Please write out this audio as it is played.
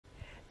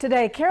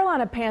Today,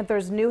 Carolina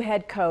Panthers new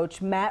head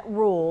coach Matt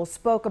Rule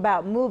spoke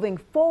about moving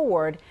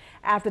forward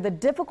after the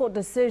difficult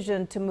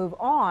decision to move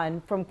on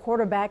from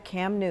quarterback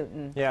Cam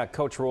Newton. Yeah,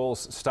 Coach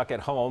Rule's stuck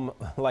at home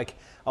like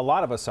a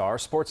lot of us are.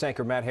 Sports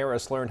anchor Matt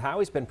Harris learned how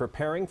he's been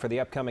preparing for the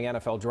upcoming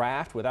NFL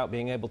draft without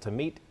being able to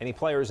meet any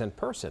players in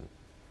person.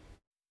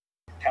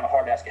 Kind of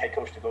hard to ask a head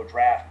coach to go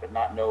draft but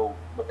not know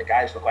what the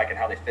guys look like and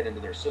how they fit into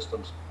their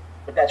systems.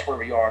 But that's where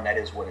we are, and that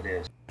is what it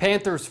is.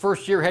 Panthers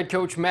first-year head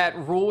coach Matt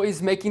Rule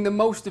is making the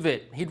most of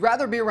it. He'd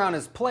rather be around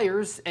his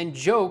players and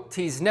joked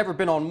he's never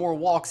been on more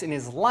walks in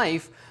his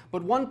life,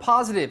 but one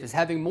positive is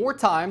having more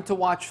time to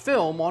watch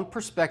film on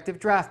prospective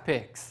draft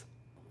picks.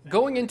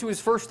 Going into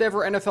his first ever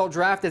NFL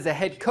draft as a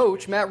head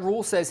coach, Matt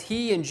Rule says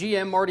he and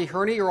GM Marty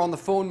Herney are on the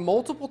phone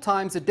multiple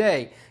times a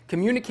day,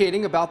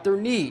 communicating about their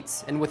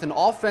needs. And with an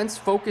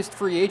offense-focused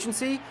free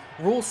agency,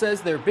 Rule says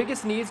their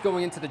biggest needs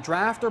going into the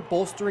draft are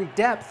bolstering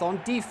depth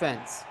on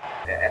defense.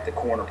 At the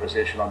corner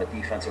position, on the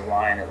defensive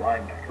line, at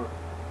linebacker,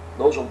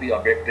 those will be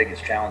our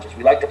biggest challenges.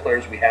 We like the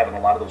players we have in a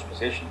lot of those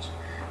positions,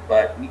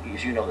 but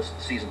as you know, the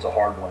season's a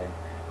hard one. And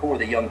who are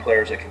the young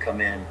players that can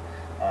come in,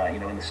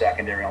 in the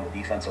secondary on the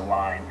defensive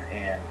line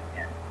and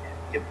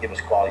give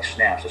us quality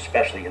snaps,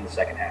 especially in the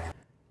second half.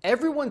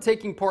 Everyone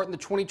taking part in the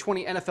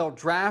 2020 NFL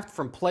Draft,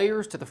 from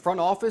players to the front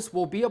office,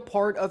 will be a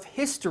part of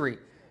history,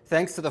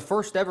 thanks to the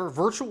first ever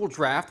virtual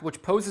draft,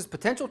 which poses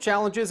potential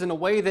challenges in a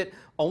way that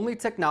only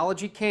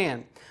technology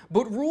can.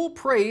 But Rule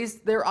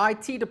praised their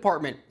IT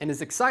department and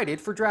is excited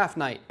for draft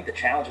night. The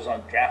challenges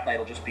on draft night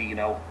will just be,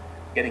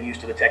 getting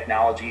used to the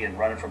technology and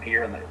running from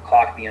here and the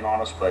clock being on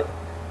us, but,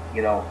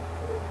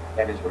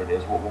 that is what it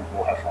is.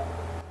 We'll have fun.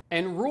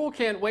 And Rule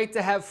can't wait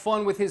to have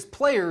fun with his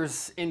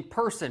players in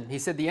person. He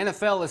said the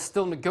NFL is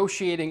still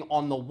negotiating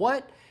on the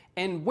what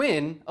and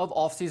when of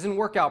off-season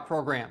workout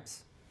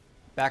programs.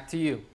 Back to you.